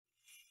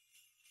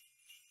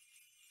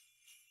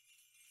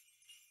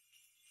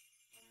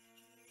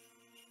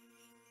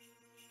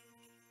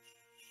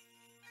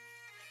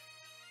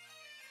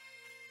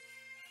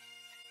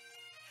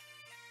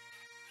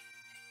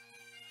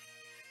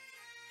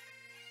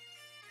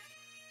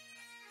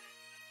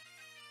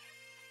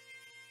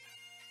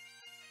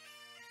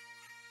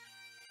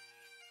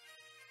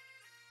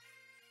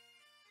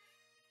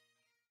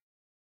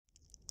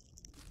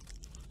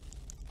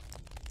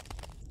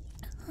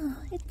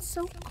It's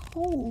so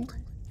cold.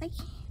 I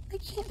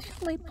can't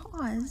feel my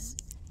paws.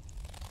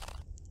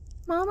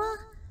 Mama?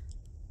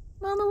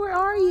 Mama, where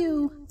are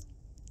you?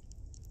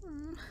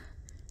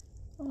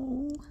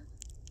 Oh.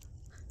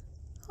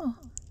 Oh,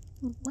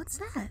 what's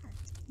that?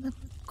 The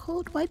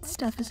cold white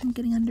stuff isn't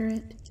getting under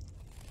it.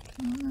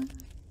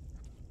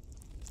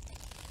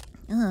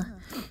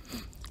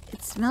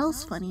 It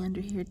smells funny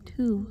under here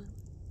too,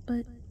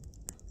 but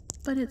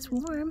it's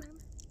warm.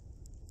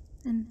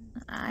 And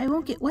I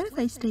won't get wet if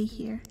I stay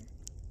here.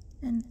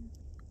 And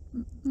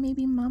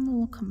maybe Mama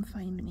will come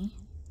find me.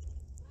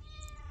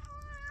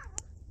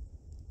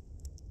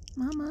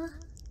 Mama?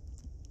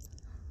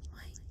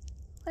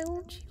 Why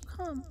won't you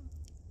come?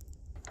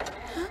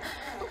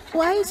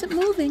 Why is it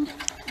moving?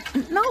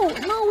 No,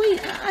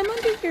 wait, I'm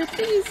under here,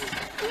 please.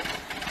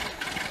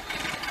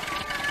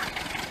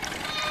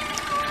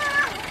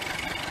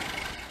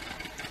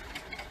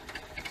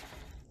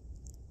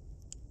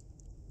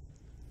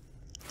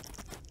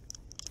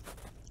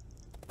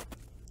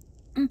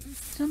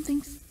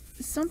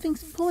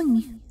 Something's pulling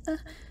me.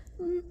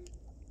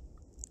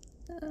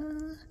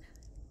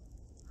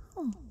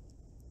 Oh.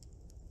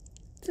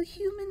 It's a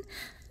human.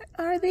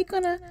 Are they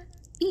gonna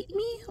eat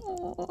me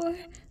or...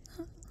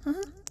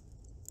 Huh?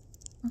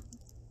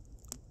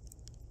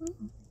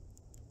 Ooh.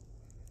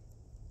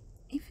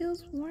 It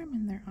feels warm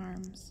in their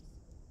arms.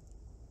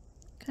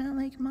 Kinda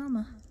like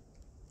Mama.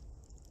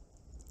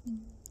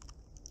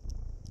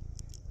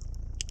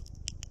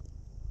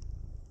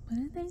 What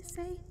did they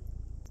say?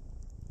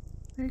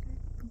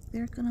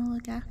 They're gonna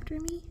look after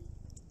me?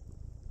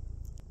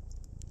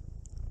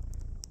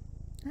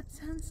 That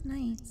sounds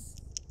nice.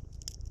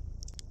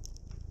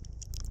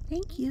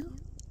 Thank you,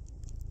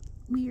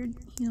 weird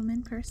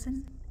human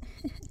person.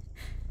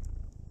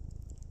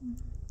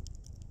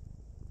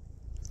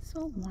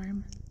 So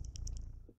warm.